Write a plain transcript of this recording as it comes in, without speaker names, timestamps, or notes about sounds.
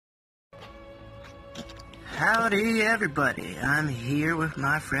Howdy everybody, I'm here with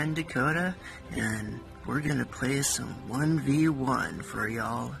my friend Dakota, and we're gonna play some 1v1 for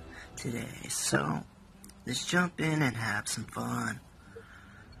y'all today. So, let's jump in and have some fun.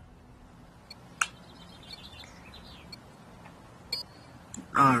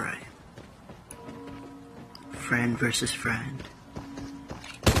 Alright. Friend versus friend.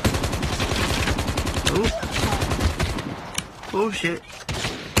 Oh shit.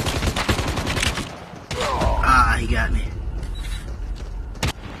 Ah, he got me.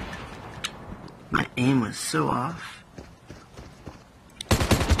 My aim was so off.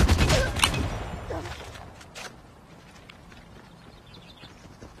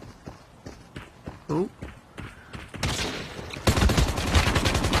 Oh.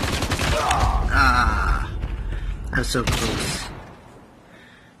 Ah. That was so close.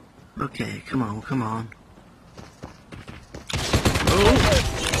 Okay, come on, come on. Oh.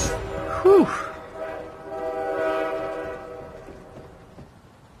 Whew.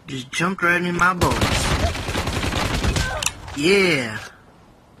 Just jumped right in my bullets. Yeah.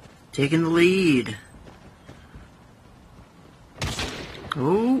 Taking the lead.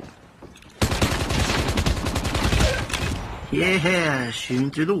 Oh. Yeah, shooting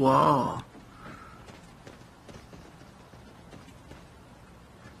through the wall.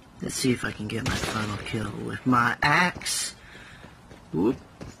 Let's see if I can get my final kill with my axe. Whoop.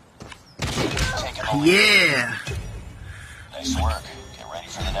 Yeah. Nice work. Ready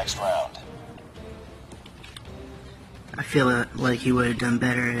for the next round. I feel like he would have done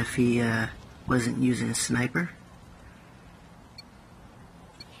better if he wasn't using a sniper.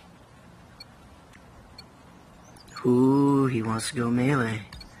 Ooh, he wants to go melee.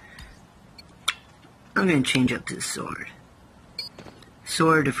 I'm going to change up to the sword.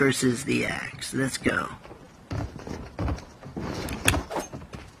 Sword versus the axe. Let's go.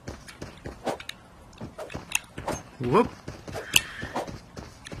 Whoop.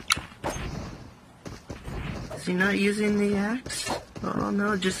 Is he not using the axe? Oh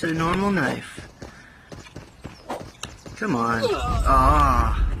no, just a normal knife. Come on.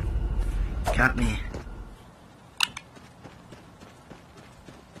 Ah, oh, got me.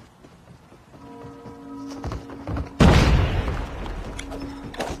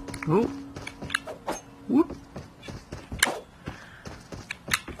 Oh. Whoop.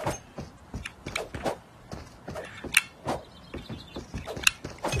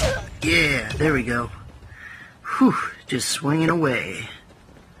 Yeah, there we go. Whew, just swinging away.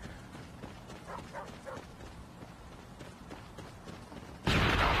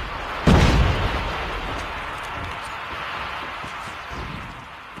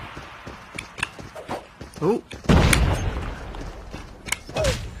 Oh.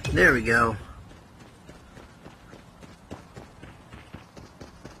 There we go.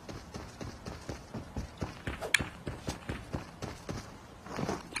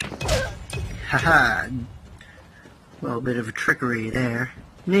 Haha. Well, a bit of a trickery there.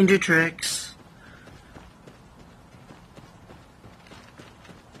 Ninja tricks.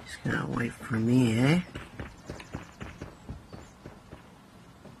 He's gonna wait for me, eh?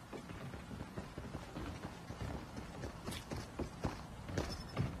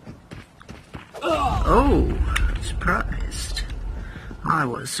 Oh, surprised. I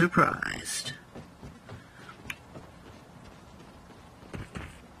was surprised.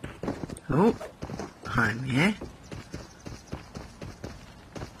 Oh, behind me, eh?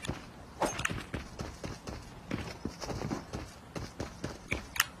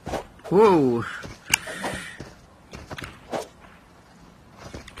 Whoa!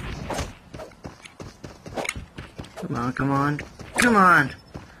 Come on, come on, come on!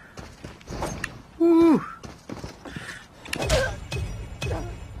 Woo!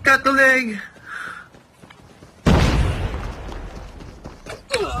 Got the leg!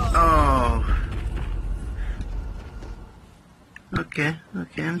 Oh. Okay,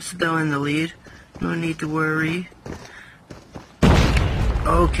 I'm still in the lead. No need to worry.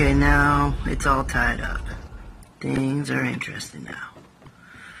 Okay, now it's all tied up. Things are interesting now.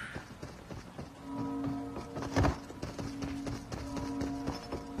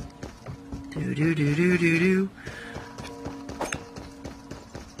 Do.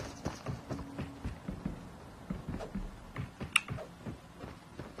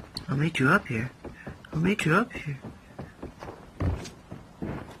 I'll meet you up here. I'll meet you up here.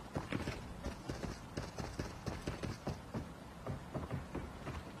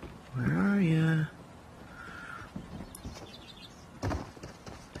 Where are you?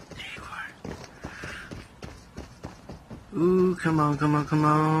 There you are. Ooh, come on, come on, come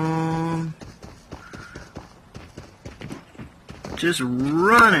on. Just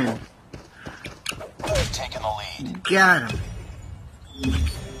running. taking the lead. Got him.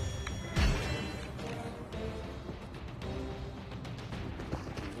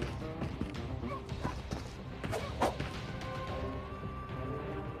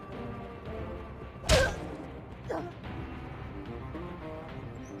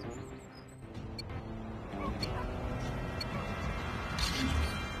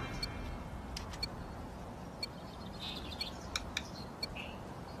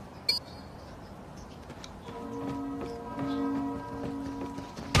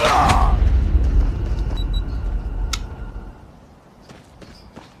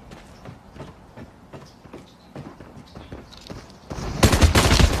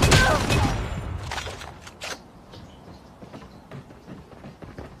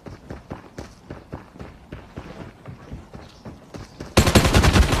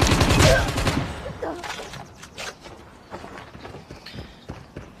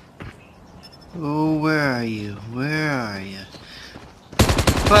 Oh, where are you? Where are you?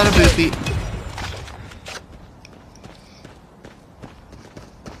 Bada boopy.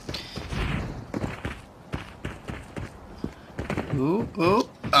 Ooh, ooh.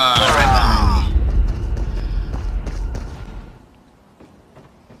 Ah, right behind me.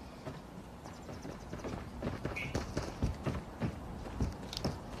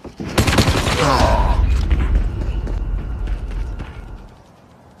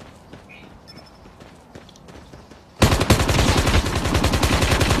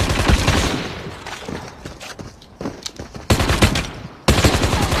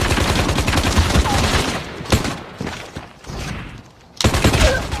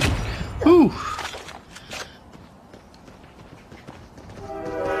 Whew.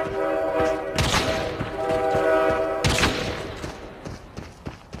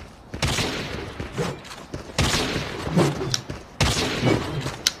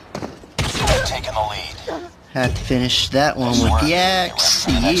 Taking the lead. Had to finish that one with the axe.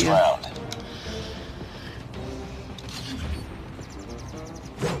 See you. Round.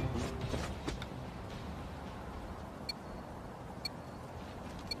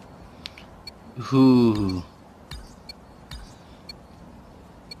 Ooh.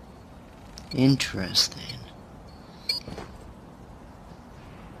 Interesting.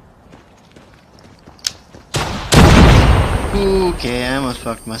 Okay, I almost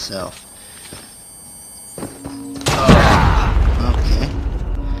fucked myself. Oh, okay.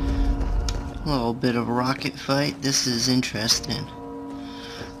 A little bit of a rocket fight. This is interesting.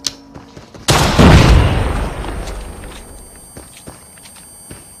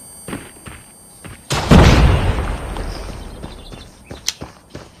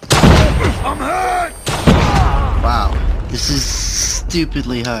 I'm hurt! Wow, this is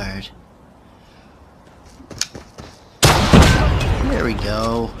stupidly hard. There we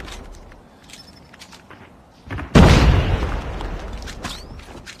go.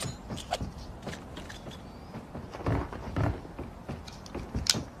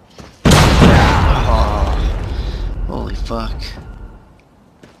 Oh, holy fuck.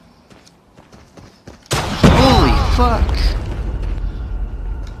 Holy fuck.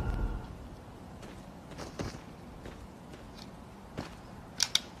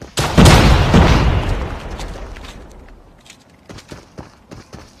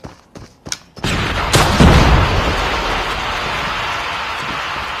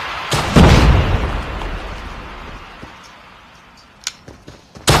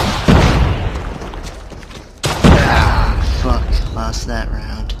 Lost that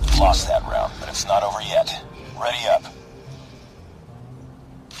round. Lost that round, but it's not over yet. Ready up.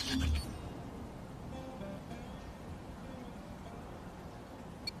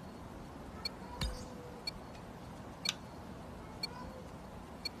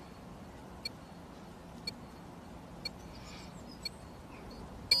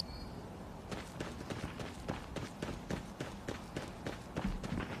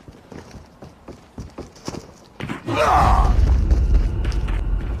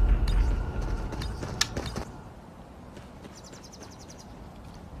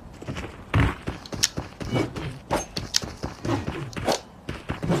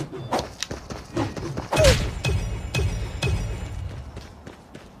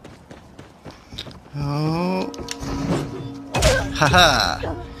 Oh.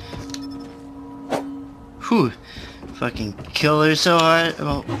 Haha. Whew. Fucking killed her so hard.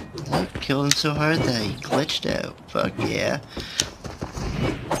 Well, killed him so hard that he glitched out. Fuck yeah.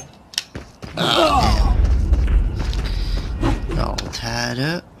 Oh, damn. All tied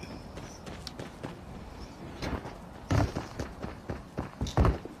up.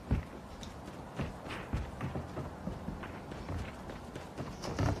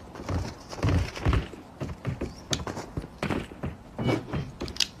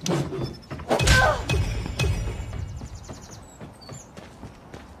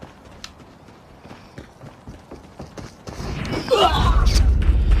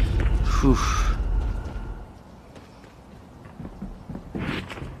 Whew.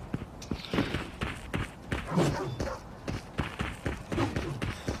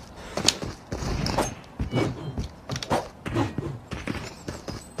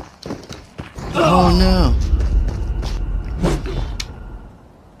 Oh no.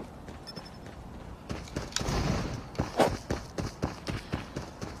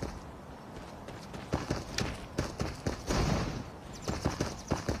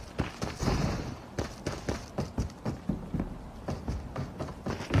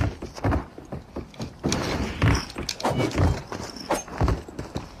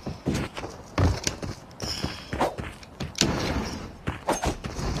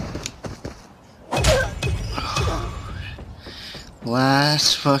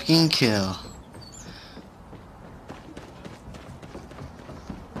 Last fucking kill.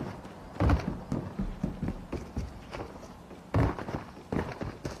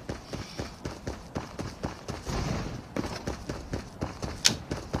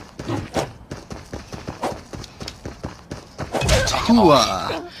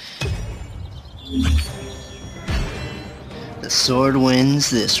 Hooah! The sword wins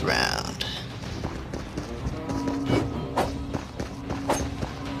this round.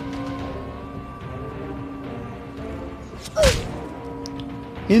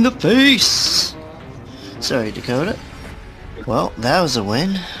 In the face! Sorry, Dakota. Well, that was a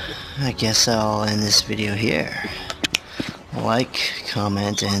win. I guess I'll end this video here. Like,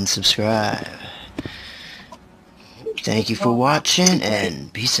 comment, and subscribe. Thank you for watching,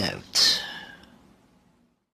 and peace out.